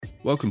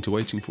Welcome to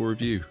Waiting for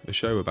Review, a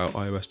show about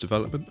iOS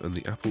development and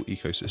the Apple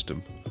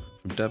ecosystem.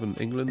 From Devon,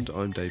 England,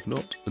 I'm Dave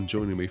Knott, and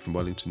joining me from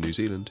Wellington, New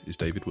Zealand is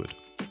David Wood.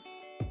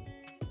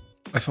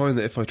 I find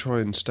that if I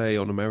try and stay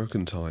on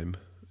American time,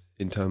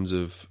 in terms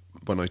of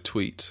when I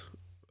tweet,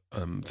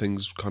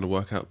 things kind of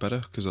work out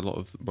better, because a lot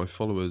of my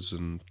followers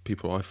and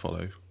people I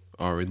follow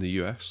are in the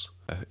US.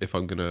 If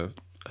I'm going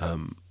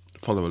to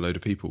follow a load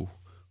of people,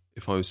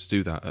 if I was to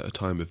do that at a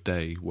time of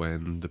day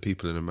when the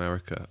people in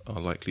America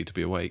are likely to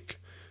be awake,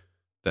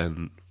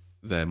 then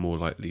they're more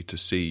likely to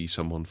see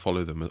someone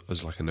follow them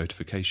as like a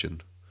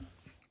notification.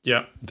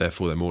 Yeah.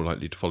 Therefore, they're more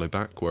likely to follow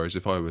back. Whereas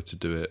if I were to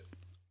do it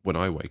when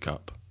I wake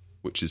up,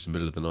 which is the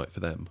middle of the night for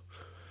them,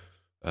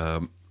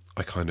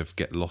 I kind of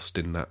get lost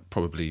in that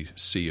probably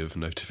sea of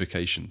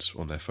notifications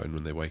on their phone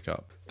when they wake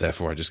up.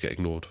 Therefore, I just get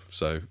ignored.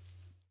 So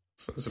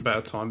it's a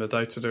better time of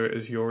day to do it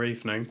as your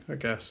evening, I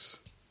guess.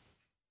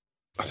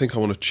 I think I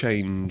want to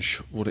change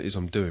what it is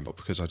I'm doing, but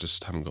because I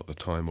just haven't got the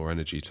time or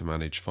energy to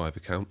manage 5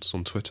 accounts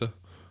on Twitter.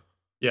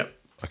 Yeah.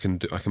 I can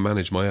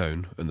manage my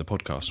own and the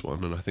podcast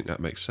one, and I think that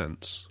makes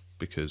sense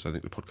because I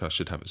think the podcast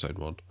should have its own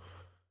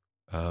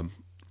one.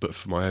 But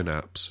for my own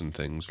apps and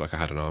things, like I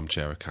had an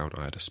Armchair account,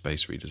 I had a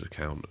Space Readers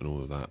account and all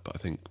of that, but I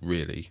think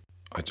really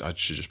I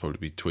should just probably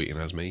be tweeting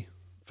as me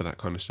for that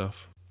kind of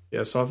stuff.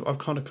 Yeah, so I've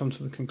kind of come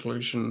to the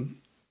conclusion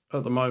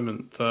at the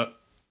moment that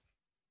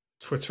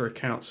Twitter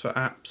accounts for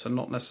apps are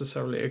not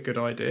necessarily a good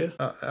idea.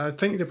 I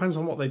think it depends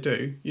on what they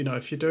do. You know,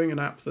 if you're doing an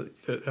app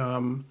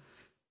that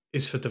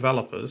is for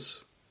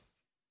developers,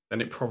 then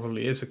it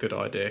probably is a good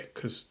idea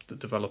because the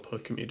developer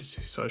community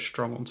is so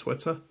strong on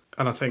Twitter.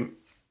 And I think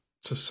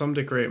to some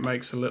degree it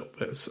makes a little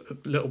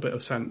bit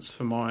of sense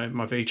for my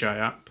VJ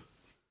app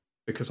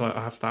because I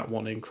have that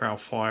one in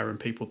Crowdfire and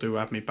people do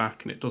add me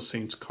back, and it does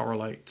seem to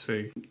correlate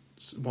to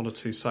 1 or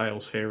 2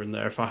 sales here and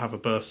there. If I have a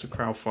burst of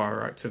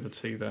Crowdfire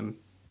activity, then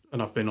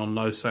and I've been on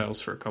no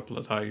sales for a couple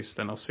of days,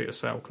 then I'll see a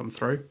sale come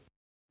through.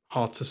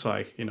 Hard to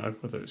say, you know,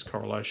 whether it's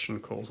correlation,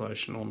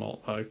 causation or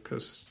not, though,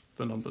 because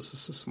the numbers are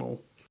so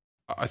small.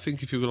 I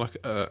think if you're like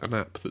an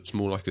app that's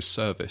more like a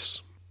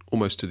service,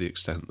 almost to the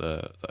extent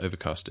that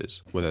Overcast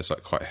is, where there's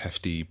like quite a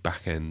hefty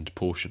back-end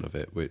portion of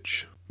it,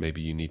 which maybe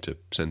you need to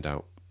send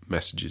out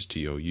messages to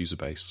your user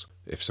base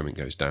if something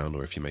goes down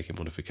or if you're making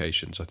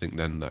modifications, I think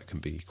then that can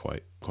be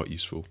quite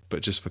useful.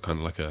 But just for kind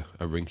of like a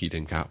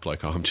rinky-dink app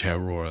like Armchair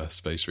or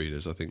Space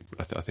Readers, I think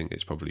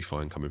it's probably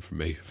fine coming from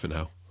me for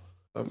now.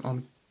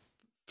 I'm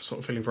sort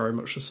of feeling very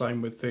much the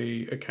same with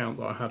the account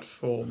that I had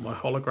for my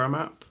hologram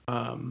app.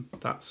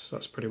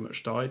 That's pretty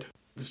much died.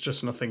 There's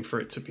just nothing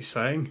for it to be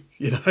saying,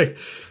 you know.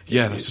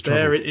 Yeah, that's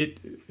the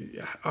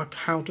trouble.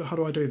 How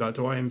do I do that?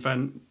 Do I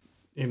invent,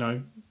 you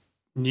know,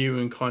 new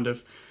and kind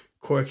of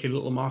quirky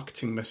little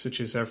marketing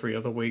messages every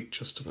other week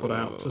just to put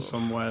out to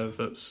somewhere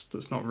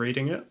that's not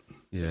reading it?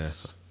 Yeah.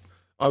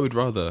 I would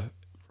rather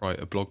write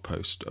a blog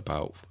post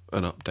about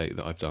an update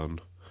that I've done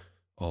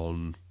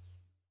on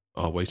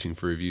our Waiting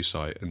for Review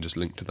site and just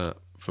link to that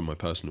from my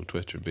personal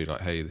Twitter and be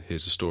like, hey,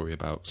 here's a story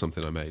about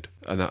something I made.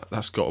 And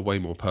that's got a way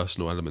more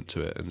personal element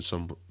to it,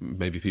 and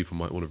maybe people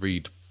might want to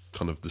read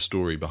kind of the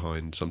story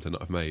behind something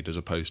that I've made as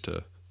opposed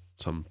to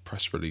some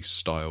press release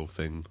style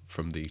thing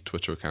from the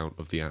Twitter account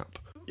of the app.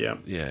 Yeah,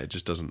 it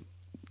just doesn't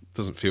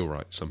feel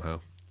right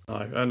somehow. No,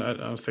 and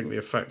I think the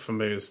effect for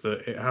me is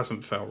that it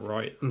hasn't felt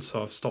right, and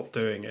so I've stopped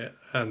doing it,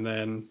 and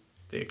then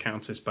the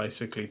account is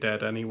basically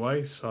dead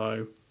anyway.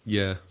 So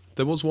yeah,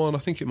 there was one. I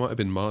think it might have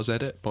been Mars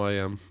Edit by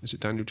is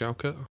it Daniel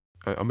Jalkut?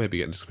 I may be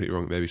getting this completely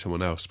wrong. Maybe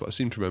someone else, but I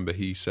seem to remember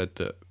he said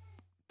that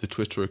the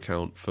Twitter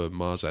account for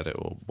Mars Edit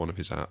or one of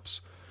his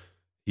apps,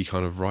 he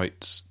kind of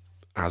writes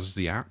as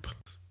the app.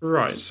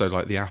 Right. So,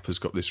 like, the app has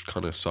got this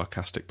kind of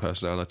sarcastic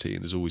personality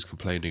and is always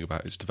complaining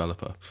about its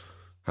developer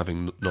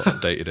having not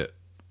updated it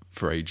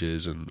for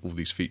ages and all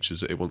these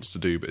features that it wants to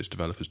do, but its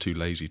developer's too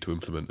lazy to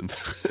implement and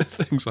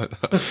things like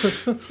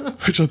that,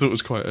 which I thought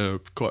was quite a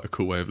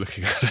cool way of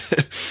looking at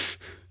it.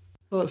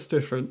 Well, that's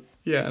different.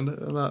 Yeah, and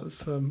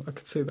that's I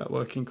could see that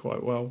working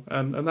quite well.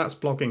 And that's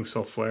blogging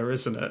software,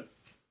 isn't it?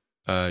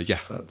 Yeah.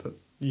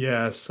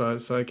 Yeah. So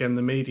again,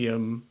 the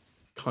Medium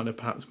kind of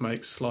perhaps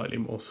makes slightly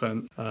more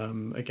sense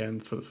again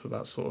for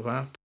that sort of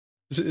app.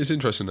 It's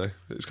interesting though.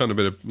 It's kind of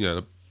been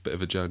a bit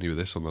of a journey with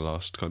this on the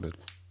last kind of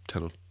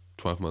 10 or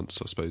 12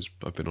 months, I suppose,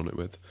 I've been on it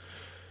with.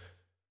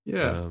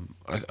 Yeah.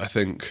 I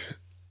think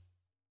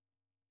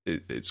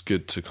it's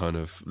good to kind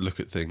of look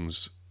at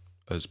things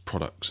as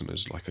products and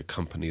as like a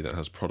company that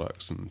has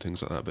products and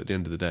things like that. But at the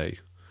end of the day,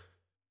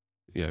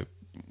 you know,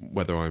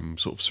 whether I'm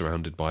sort of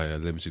surrounded by a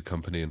limited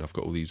company and I've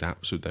got all these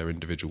apps with their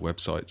individual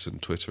websites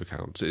and Twitter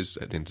accounts, it is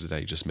at the end of the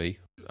day just me.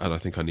 And I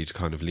think I need to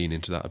kind of lean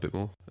into that a bit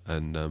more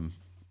and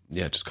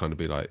just kind of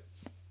be like,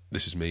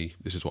 this is me,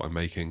 this is what I'm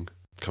making,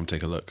 come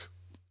take a look.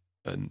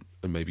 And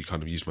maybe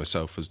kind of use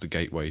myself as the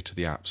gateway to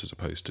the apps as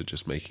opposed to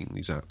just making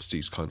these apps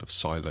these kind of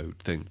siloed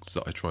things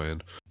that I try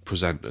and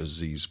present as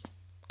these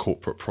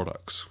corporate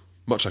products,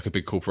 much like a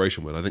big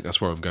corporation would. I think that's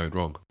where I'm going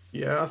wrong.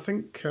 Yeah, I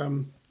think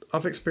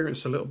I've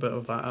experienced a little bit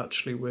of that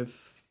actually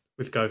with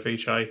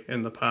GoVJ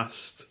in the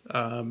past,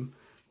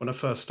 when I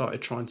first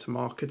started trying to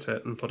market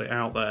it and put it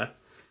out there,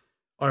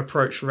 I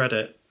approached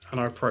Reddit, and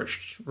I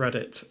approached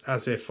Reddit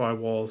as if I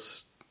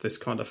was this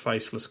kind of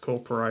faceless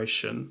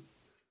corporation,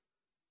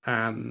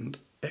 and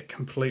it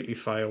completely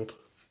failed.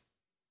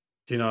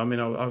 You know, I mean,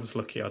 I was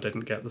lucky I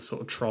didn't get the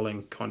sort of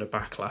trolling kind of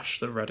backlash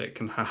that Reddit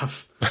can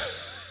have.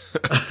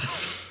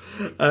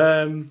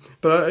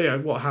 But you know,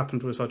 what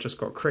happened was I just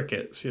got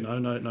crickets. You know,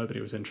 nobody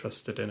was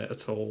interested in it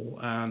at all.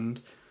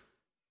 And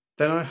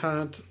then I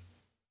had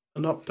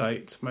an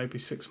update maybe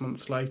 6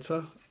 months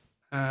later,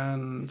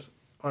 and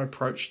I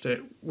approached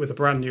it with a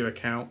brand new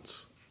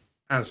account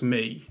as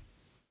me.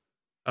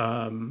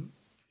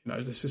 You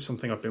know, this is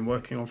something I've been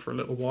working on for a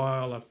little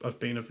while. I've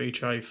been a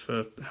VJ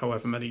for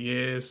however many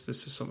years.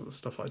 This is some of the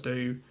stuff I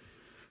do.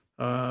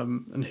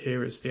 And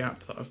here is the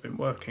app that I've been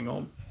working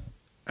on.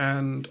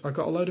 And I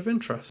got a load of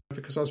interest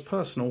because I was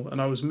personal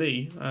and I was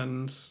me.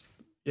 And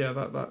yeah,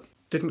 that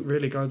didn't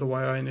really go the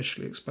way I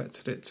initially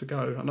expected it to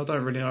go. And I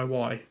don't really know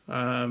why.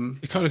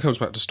 It kind of comes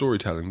back to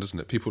storytelling, doesn't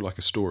it? People like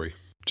a story.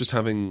 Just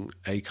having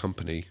a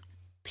company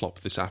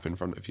plop this app in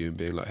front of you and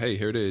being like, hey,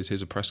 here it is,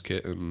 here's a press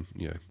kit, and,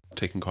 you know,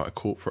 taking quite a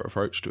corporate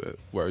approach to it.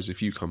 Whereas if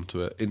you come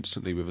to it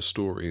instantly with a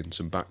story and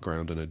some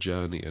background and a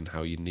journey and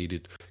how you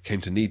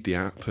came to need the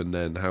app, and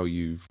then how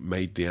you've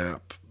made the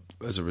app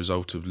as a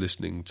result of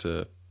listening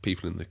to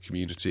people in the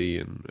community,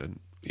 and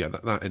yeah,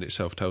 that in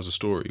itself tells a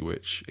story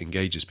which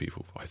engages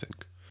people, I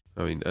think.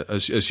 I mean,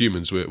 as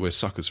humans, we're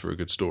suckers for a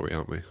good story,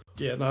 aren't we?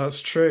 Yeah, no,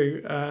 that's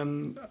true.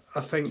 And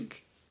I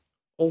think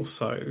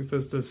also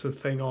there's a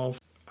thing of,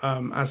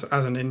 as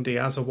an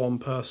indie, as a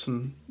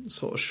one-person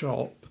sort of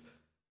shop,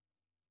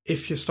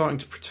 if you're starting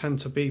to pretend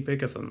to be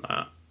bigger than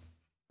that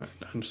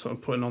and sort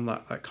of putting on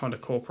that kind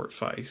of corporate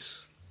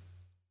face,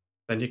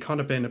 then you're kind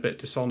of being a bit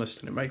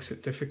dishonest, and it makes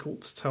it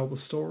difficult to tell the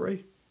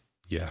story.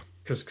 Yeah.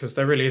 Because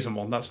there really isn't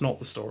one. That's not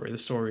the story. The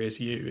story is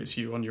you. It's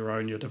you on your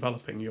own. You're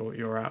developing your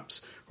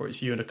apps, or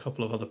it's you and a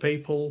couple of other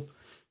people,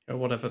 you know,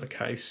 whatever the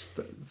case.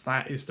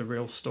 That is the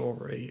real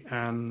story.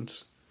 And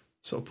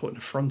sort of putting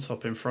a front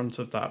up in front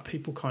of that,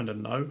 people kind of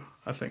know,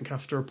 I think,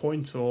 after a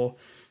point. Or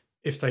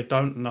if they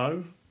don't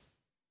know,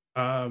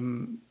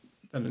 then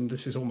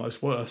this is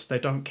almost worse, they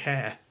don't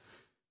care.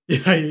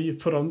 You know,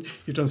 you've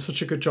done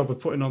such a good job of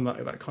putting on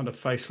that kind of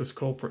faceless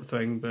corporate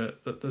thing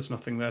that there's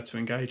nothing there to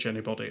engage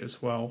anybody as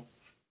well.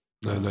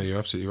 No, you're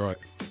absolutely right.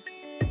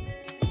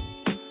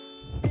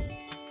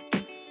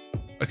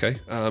 Okay,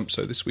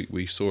 so this week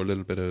we saw a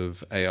little bit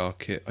of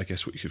ARKit, I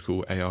guess what you could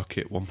call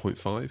ARKit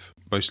 1.5,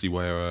 mostly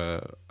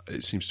where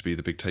it seems to be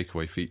the big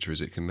takeaway feature is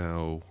it can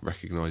now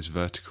recognise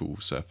vertical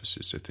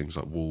surfaces, so things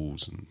like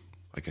walls and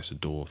I guess a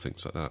door,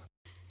 things like that.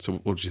 So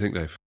what do you think,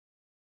 Dave?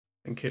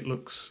 I think it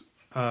looks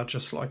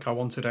just like I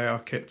wanted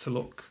ARKit to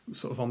look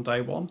sort of on day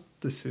one.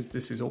 This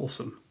is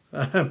awesome.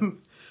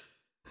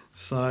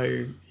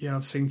 So yeah,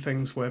 I've seen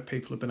things where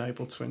people have been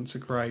able to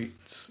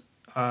integrate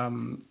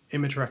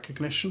image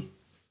recognition.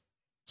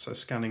 So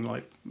scanning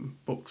like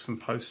books and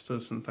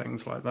posters and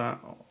things like that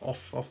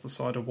off the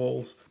side of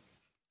walls.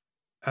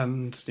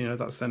 And, you know,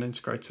 that's then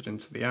integrated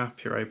into the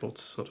app. You're able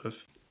to sort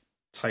of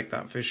take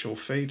that visual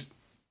feed,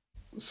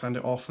 send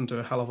it off and do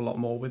a hell of a lot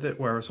more with it.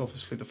 Whereas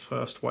obviously the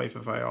first wave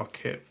of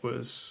ARKit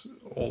was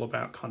all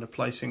about kind of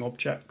placing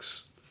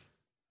objects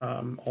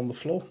on the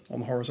floor, on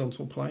the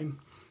horizontal plane.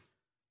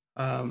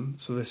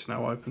 So this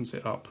now opens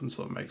it up and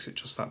sort of makes it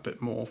just that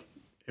bit more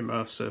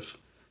immersive.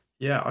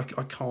 Yeah,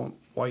 I can't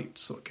wait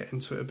to sort of get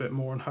into it a bit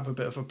more and have a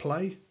bit of a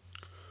play.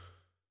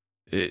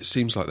 It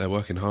seems like they're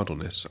working hard on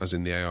this, as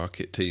in the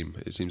ARKit team.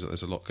 It seems like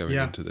there's a lot going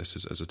into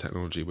this as a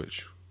technology,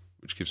 which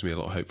gives me a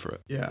lot of hope for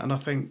it. Yeah, and I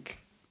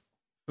think,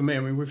 for me, I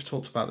mean, we've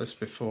talked about this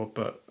before,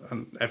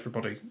 and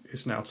everybody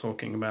is now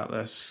talking about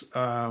this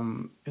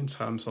in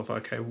terms of,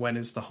 okay, when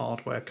is the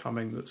hardware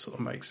coming that sort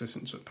of makes this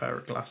into a pair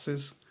of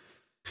glasses?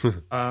 You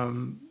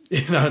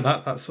know,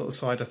 that sort of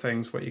side of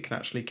things where you can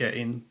actually get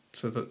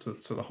into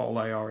the whole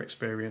AR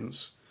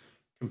experience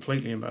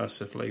completely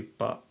immersively.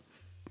 But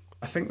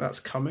I think that's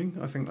coming.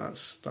 I think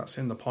that's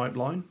in the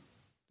pipeline.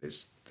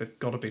 They've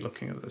got to be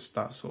looking at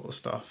that sort of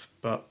stuff.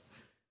 But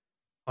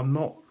I'm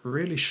not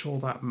really sure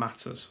that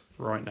matters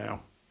right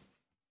now.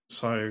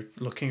 So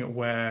looking at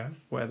where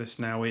this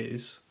now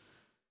is,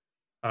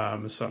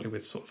 certainly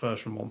with sort of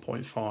version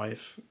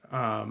 1.5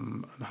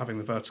 and having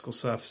the vertical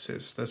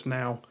surfaces, there's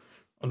now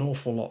an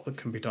awful lot that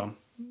can be done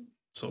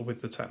sort of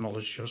with the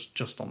technology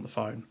just on the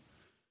phone.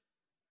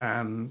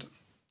 And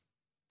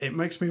it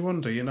makes me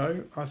wonder, you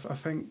know, I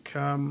think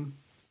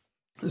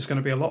there's going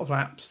to be a lot of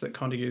apps that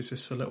kind of use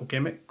this for little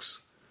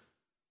gimmicks.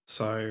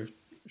 So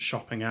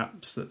shopping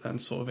apps that then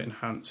sort of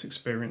enhance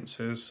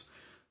experiences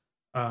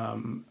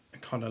and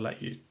kind of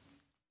let you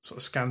sort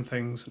of scan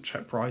things and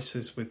check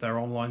prices with their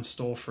online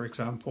store, for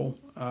example.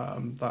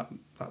 That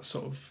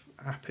sort of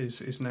app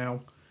is now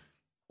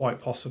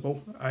quite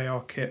possible.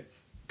 ARKit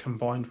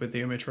combined with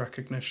the image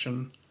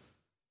recognition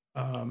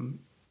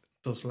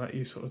does let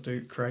you sort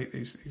of create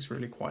these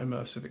really quite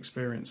immersive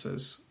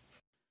experiences.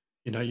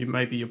 You know,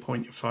 you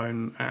point your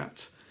phone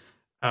at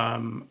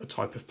a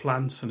type of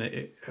plant, and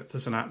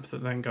there's an app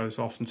that then goes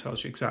off and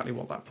tells you exactly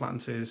what that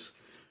plant is.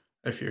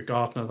 If you're a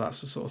gardener,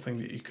 that's the sort of thing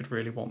that you could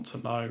really want to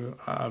know.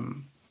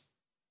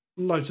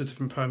 Loads of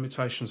different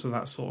permutations of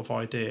that sort of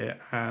idea.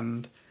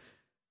 And I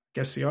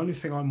guess the only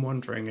thing I'm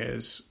wondering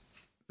is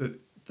that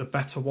the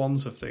better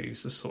ones of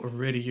these, the sort of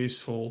really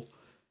useful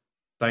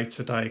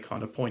day-to-day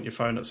kind of point your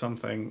phone at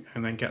something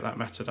and then get that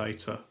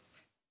metadata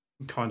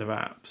kind of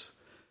apps.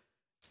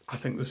 I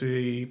think there's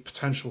a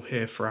potential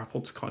here for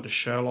Apple to kind of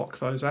Sherlock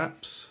those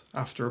apps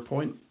after a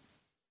point.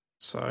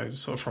 So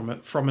sort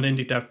of from an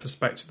indie dev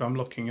perspective, I'm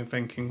looking and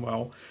thinking,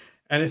 well,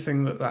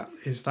 anything that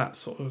is that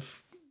sort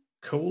of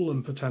cool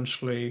and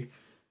potentially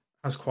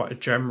has quite a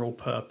general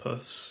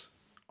purpose,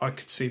 I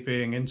could see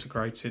being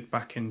integrated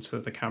back into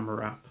the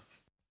camera app.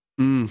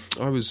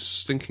 I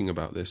was thinking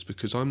about this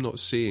because I'm not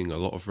seeing a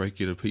lot of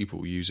regular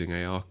people using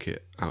ARKit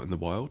out in the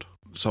wild.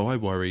 So I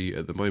worry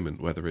at the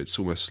moment whether it's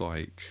almost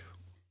like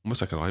an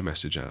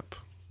iMessage app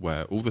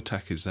where all the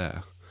tech is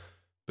there,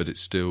 but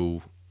it's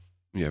still,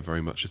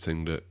 very much a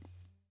thing that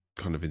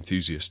kind of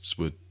enthusiasts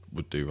would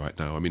do right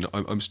now. I mean,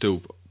 I'm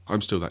still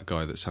that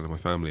guy that's telling my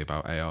family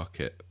about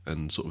ARKit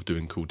and sort of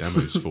doing cool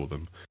demos for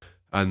them,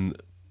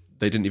 and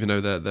they didn't even know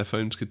their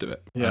phones could do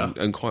it. Yeah.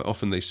 And quite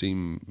often they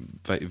seem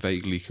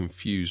vaguely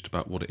confused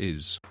about what it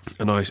is,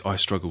 and I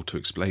struggle to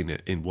explain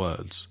it in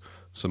words.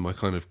 So my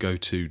kind of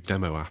go-to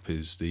demo app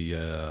is the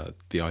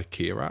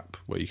IKEA app,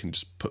 where you can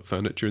just put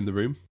furniture in the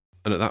room,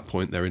 and at that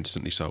point they're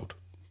instantly sold.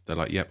 They're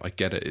like, yep, I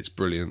get it, it's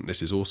brilliant,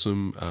 this is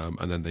awesome,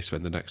 and then they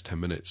spend the next 10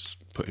 minutes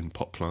putting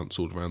pot plants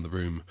all around the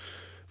room,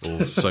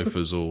 or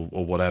sofas, or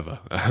whatever,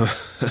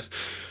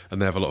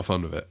 and they have a lot of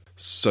fun with it.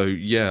 So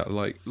yeah,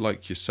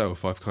 like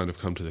yourself, I've kind of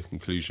come to the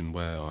conclusion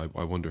where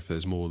I wonder if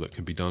there's more that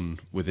can be done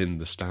within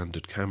the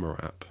standard camera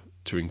app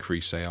to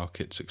increase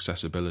ARKit's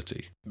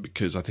accessibility,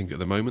 because I think at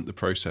the moment the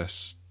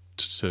process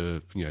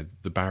to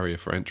the barrier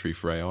for entry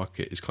for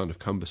ARKit is kind of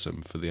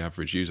cumbersome for the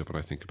average user.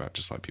 When I think about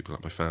just like people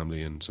like my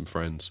family and some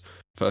friends,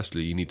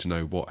 firstly, you need to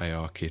know what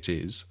ARKit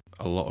is.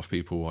 A lot of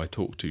people I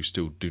talk to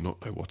still do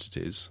not know what it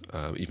is,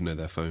 even though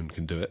their phone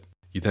can do it.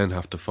 You then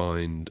have to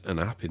find an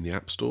app in the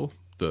App Store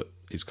that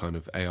is kind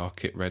of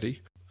ARKit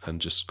ready,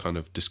 and just kind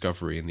of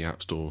discovery in the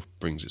App Store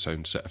brings its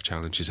own set of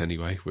challenges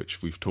anyway,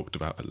 which we've talked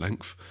about at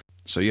length.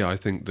 So yeah, I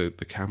think that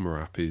the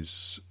camera app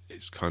is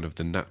kind of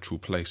the natural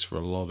place for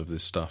a lot of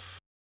this stuff.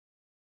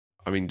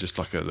 I mean, just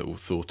like a little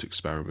thought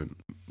experiment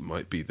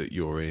might be that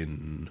you're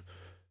in,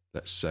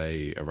 let's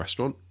say, a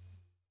restaurant,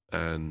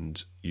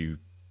 and you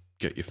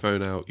get your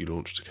phone out, you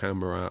launch the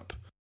camera app.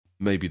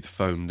 Maybe the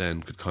phone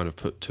then could kind of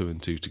put two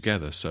and two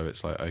together. So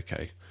it's like,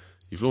 okay,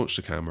 you've launched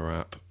the camera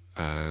app,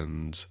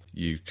 and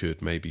you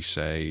could maybe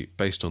say,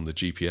 based on the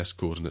GPS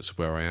coordinates of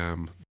where I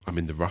am, I'm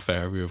in the rough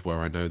area of where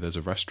I know there's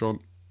a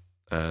restaurant.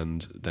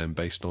 And then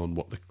based on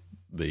what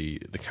the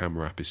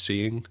camera app is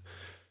seeing,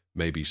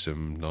 maybe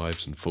some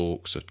knives and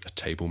forks, a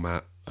table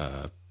mat,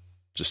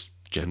 just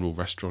general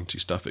restauranty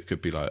stuff. It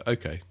could be like,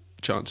 okay,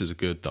 chances are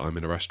good that I'm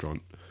in a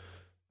restaurant.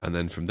 And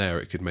then from there,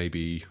 it could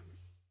maybe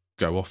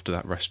go off to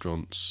that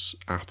restaurant's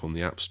app on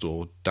the App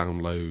Store,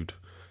 download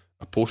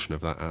a portion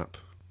of that app,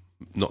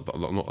 not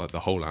like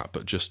the whole app,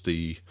 but just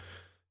the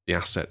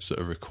assets that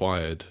are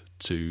required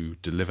to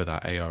deliver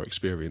that AR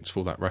experience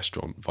for that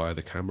restaurant via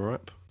the camera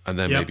app. And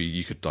then maybe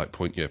you could like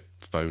point your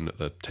phone at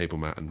the table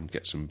mat and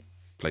get some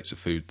plates of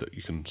food that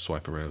you can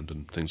swipe around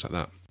and things like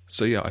that.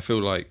 So yeah, I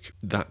feel like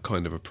that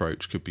kind of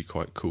approach could be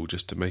quite cool,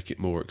 just to make it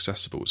more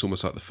accessible. It's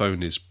almost like the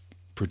phone is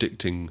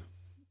predicting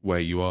where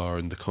you are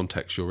and the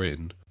context you're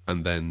in,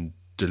 and then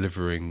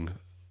delivering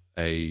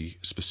a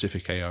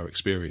specific AR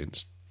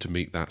experience to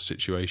meet that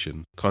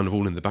situation, kind of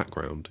all in the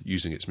background,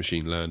 using its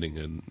machine learning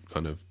and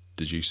kind of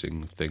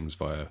deducing things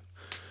via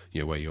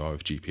where you are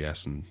with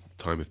GPS and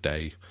time of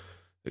day,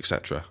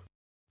 etc.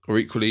 Or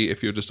equally,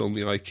 if you're just on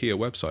the IKEA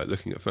website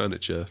looking at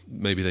furniture,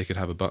 maybe they could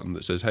have a button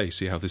that says, hey,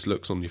 see how this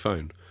looks on your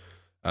phone.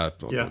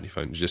 Not on your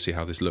phone, just see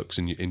how this looks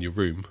in your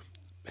room.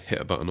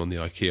 Hit a button on the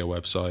IKEA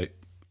website,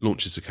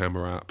 launches the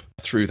camera app.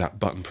 Through that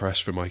button press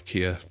from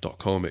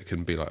IKEA.com, it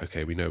can be like,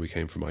 okay, we know we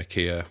came from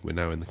IKEA, we're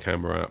now in the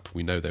camera app,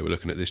 we know they were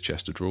looking at this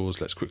chest of drawers,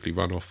 let's quickly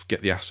run off,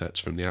 get the assets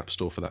from the App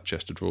Store for that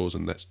chest of drawers,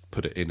 and let's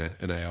put it in an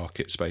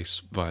ARKit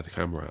space via the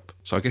camera app.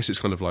 So I guess it's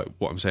kind of like,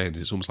 what I'm saying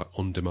is it's almost like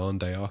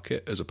on-demand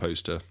ARKit, as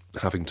opposed to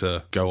having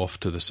to go off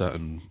to the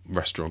certain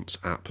restaurant's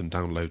app and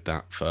download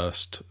that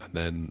first, and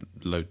then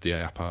load the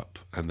app up,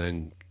 and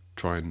then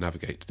try and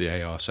navigate to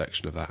the AR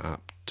section of that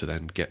app to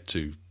then get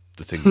to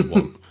the thing you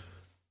want.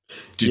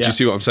 Do you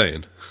see what I'm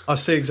saying? I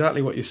see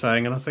exactly what you're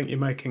saying, and I think you're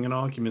making an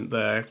argument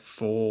there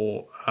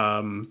for,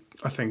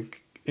 I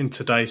think, in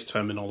today's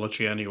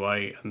terminology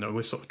anyway, and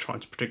we're sort of trying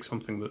to predict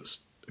something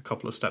that's a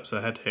couple of steps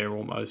ahead here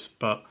almost,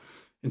 but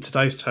in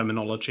today's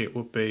terminology, it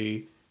would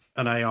be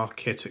an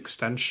ARKit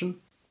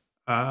extension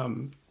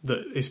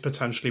that is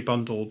potentially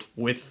bundled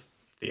with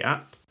the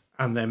app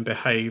and then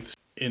behaves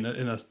in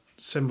a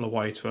similar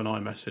way to an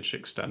iMessage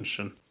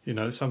extension.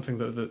 Something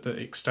that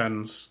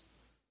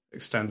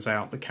extends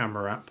out the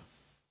camera app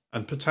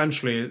And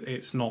potentially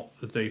it's not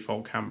the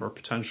default camera.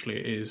 Potentially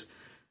it is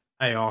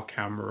AR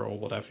camera or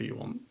whatever you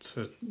want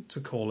to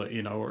call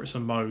it, or it's a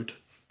mode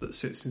that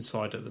sits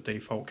inside of the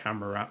default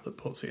camera app that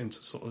puts it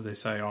into sort of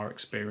this AR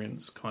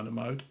experience kind of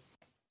mode.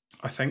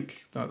 I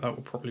think that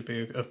will probably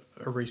be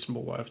a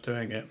reasonable way of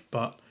doing it.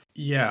 But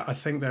yeah, I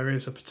think there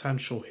is a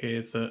potential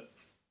here that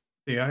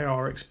the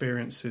AR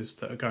experiences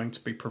that are going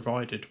to be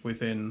provided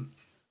within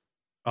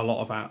a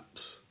lot of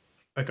apps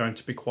are going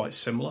to be quite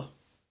similar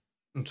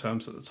in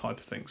terms of the type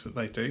of things that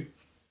they do.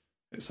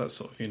 It's that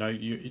sort of, you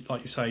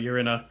like you say, you're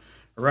in a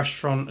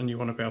restaurant and you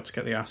want to be able to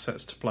get the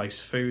assets to place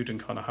food and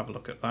kind of have a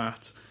look at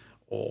that,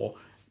 or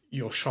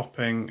you're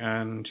shopping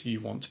and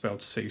you want to be able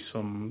to see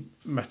some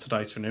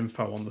metadata and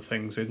info on the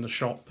things in the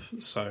shop.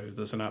 So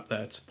there's an app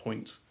there to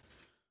point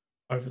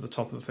over the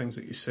top of the things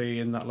that you see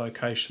in that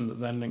location that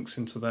then links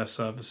into their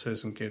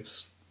services and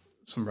gives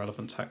some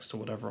relevant text or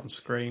whatever on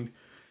screen.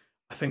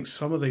 I think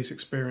some of these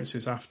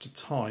experiences after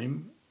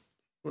time,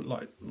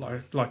 like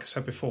I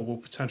said before, will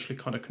potentially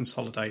kind of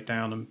consolidate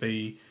down and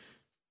be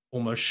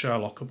almost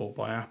Sherlockable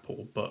by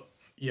Apple. But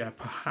yeah,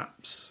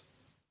 perhaps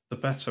the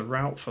better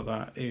route for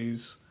that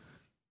is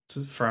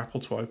for Apple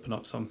to open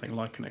up something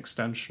like an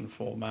extension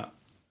format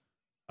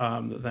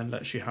that then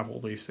lets you have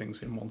all these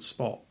things in one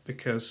spot.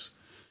 Because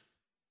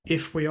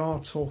if we are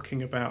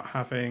talking about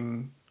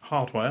having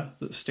hardware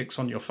that sticks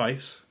on your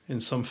face in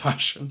some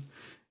fashion,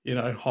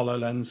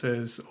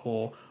 HoloLenses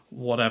or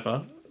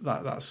whatever,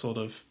 that sort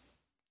of,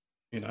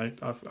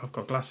 I've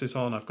got glasses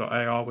on, I've got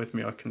AR with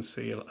me, I can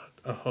see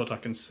a HUD, I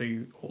can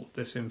see all of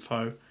this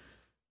info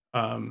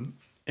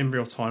in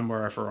real time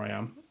wherever I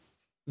am,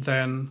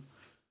 then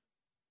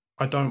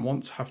I don't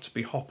want to have to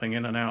be hopping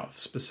in and out of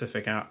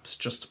specific apps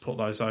just to put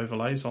those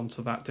overlays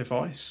onto that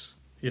device.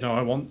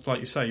 I want, like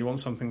you say, you want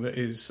something that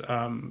is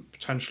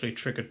potentially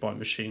triggered by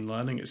machine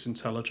learning. It's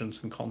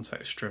intelligent and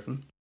context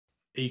driven.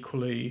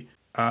 Equally,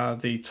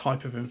 the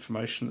type of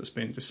information that's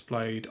being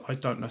displayed, I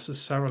don't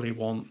necessarily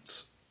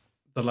want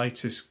the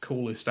latest,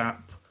 coolest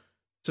app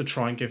to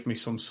try and give me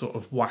some sort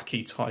of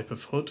wacky type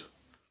of HUD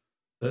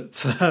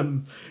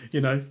that,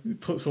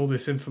 puts all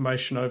this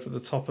information over the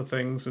top of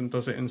things and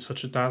does it in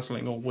such a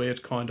dazzling or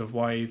weird kind of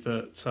way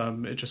that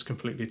it just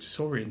completely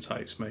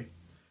disorientates me.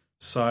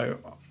 So,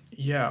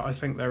 yeah, I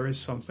think there is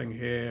something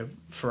here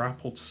for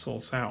Apple to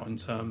sort out in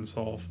terms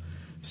of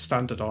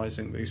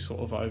standardizing these sort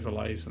of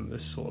overlays and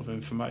this sort of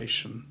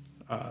information.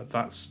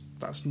 That's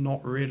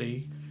not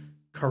really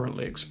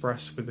currently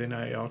expressed within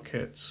AR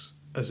kits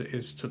as it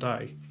is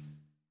today.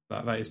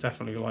 That is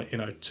definitely like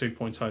 2.0,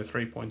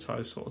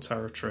 3.0 sort of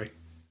territory.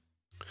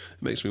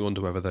 It makes me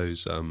wonder whether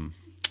those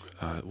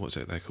what's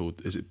it they're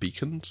called? Is it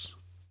beacons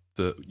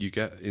that you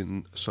get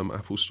in some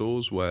Apple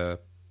stores where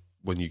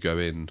when you go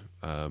in,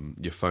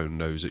 your phone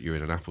knows that you're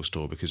in an Apple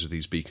store because of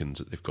these beacons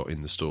that they've got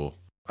in the store.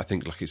 I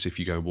think like it's if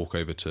you go and walk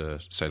over to,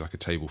 say, like a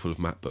table full of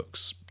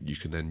MacBooks, you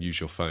can then use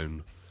your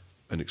phone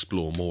and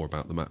explore more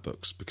about the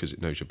MacBooks because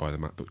it knows you're by the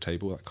MacBook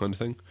table, that kind of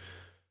thing.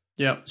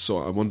 Yeah. So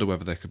I wonder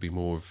whether there could be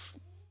more of,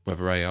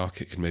 whether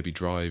ARKit can maybe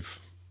drive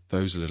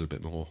those a little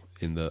bit more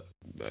in that,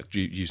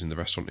 using the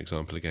restaurant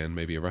example again,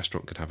 maybe a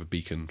restaurant could have a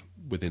beacon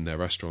within their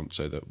restaurant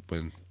so that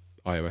when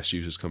iOS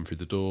users come through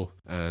the door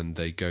and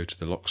they go to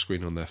the lock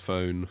screen on their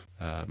phone,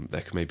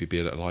 there could maybe be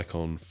a little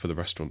icon for the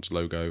restaurant's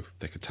logo.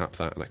 They could tap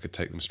that and that could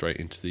take them straight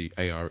into the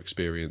AR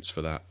experience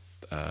for that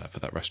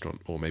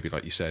restaurant. Or maybe,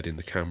 like you said, in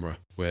the camera,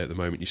 where at the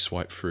moment you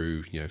swipe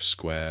through,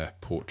 square,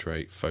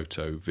 portrait,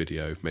 photo,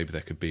 video, maybe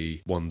there could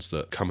be ones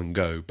that come and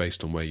go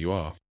based on where you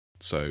are.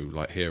 So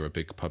like here, a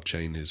big pub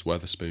chain is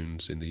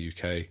Wetherspoons in the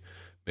UK.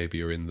 Maybe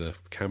you're in the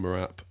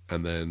camera app,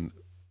 and then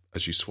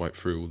as you swipe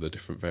through all the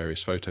different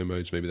various photo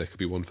modes, maybe there could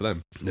be one for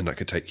them. And that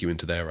could take you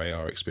into their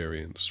AR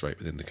experience straight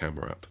within the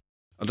camera app.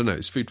 I don't know,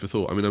 it's food for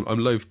thought. I mean, I'm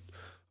loath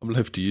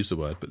to use the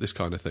word, but this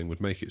kind of thing would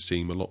make it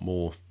seem a lot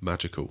more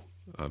magical.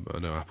 I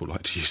know Apple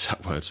like to use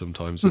that word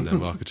sometimes in their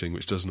marketing,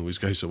 which doesn't always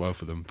go so well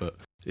for them, but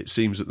it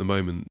seems at the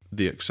moment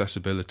the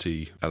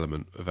accessibility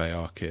element of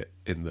ARKit,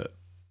 in that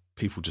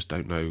people just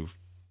don't know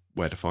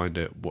where to find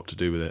it, what to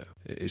do with it.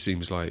 It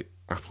seems like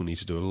Apple need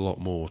to do a lot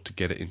more to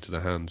get it into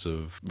the hands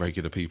of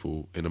regular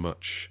people in a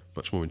much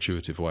more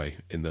intuitive way,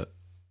 in that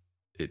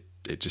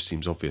it just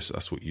seems obvious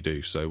that's what you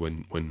do. So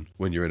when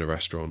you're in a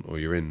restaurant or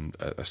you're in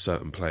a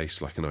certain place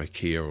like an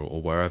IKEA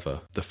or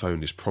wherever, the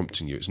phone is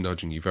prompting you, it's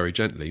nudging you very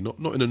gently, not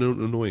in an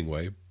annoying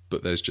way,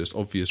 but there's just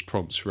obvious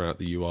prompts throughout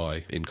the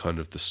UI in kind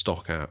of the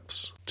stock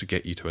apps to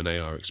get you to an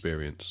AR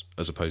experience,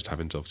 as opposed to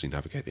having to obviously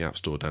navigate the App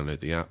Store, download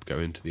the app, go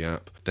into the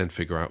app, then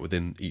figure out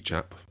within each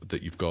app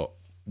that you've got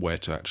where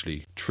to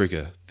actually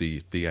trigger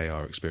the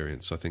AR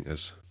experience. I think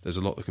there's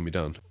a lot that can be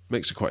done.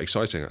 Makes it quite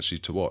exciting actually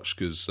to watch,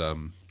 because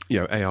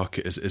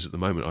ARKit is at the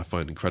moment, I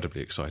find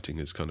incredibly exciting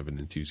as kind of an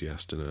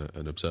enthusiast and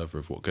an observer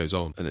of what goes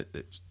on, and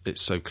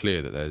it's so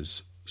clear that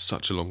there's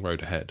such a long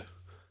road ahead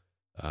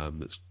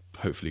that's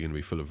hopefully going to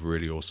be full of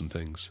really awesome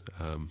things,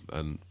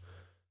 and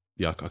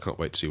yeah, I can't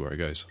wait to see where it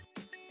goes.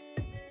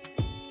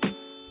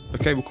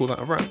 Okay, we'll call that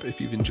a wrap. If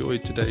you've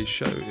enjoyed today's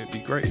show, it'd be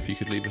great if you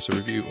could leave us a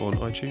review on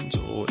iTunes,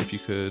 or if you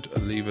could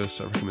leave us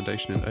a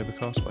recommendation in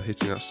Overcast by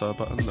hitting that star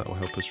button. That will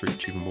help us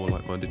reach even more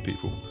like-minded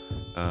people.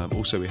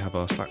 Also, we have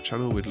our Slack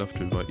channel. We'd love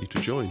to invite you to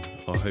join.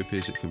 Our hope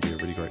is it can be a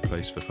really great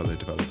place for fellow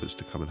developers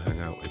to come and hang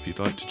out. If you'd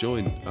like to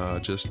join,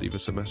 just leave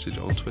us a message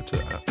on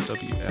Twitter at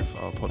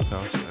WFR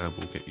Podcast and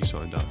we'll get you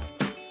signed up.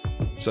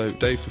 So,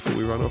 Dave, before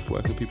we run off,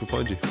 where can people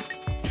find you?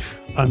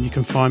 You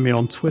can find me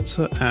on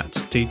Twitter at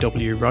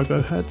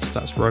DWRoboheads.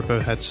 That's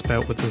Roboheads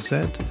spelled with a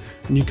Z.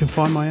 And you can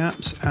find my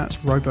apps at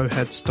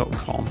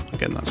roboheads.com.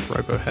 Again, that's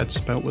Roboheads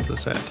spelled with a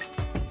Z.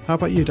 How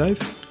about you, Dave?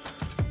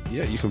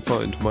 Yeah, you can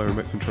find my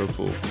remote control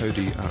for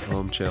Kodi at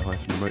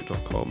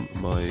armchair-remote.com,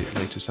 my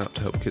latest app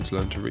to help kids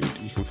learn to read.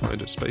 You can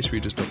find at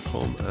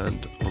spacereaders.com,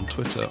 and on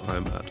Twitter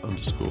I'm at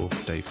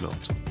 _Dave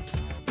Knott.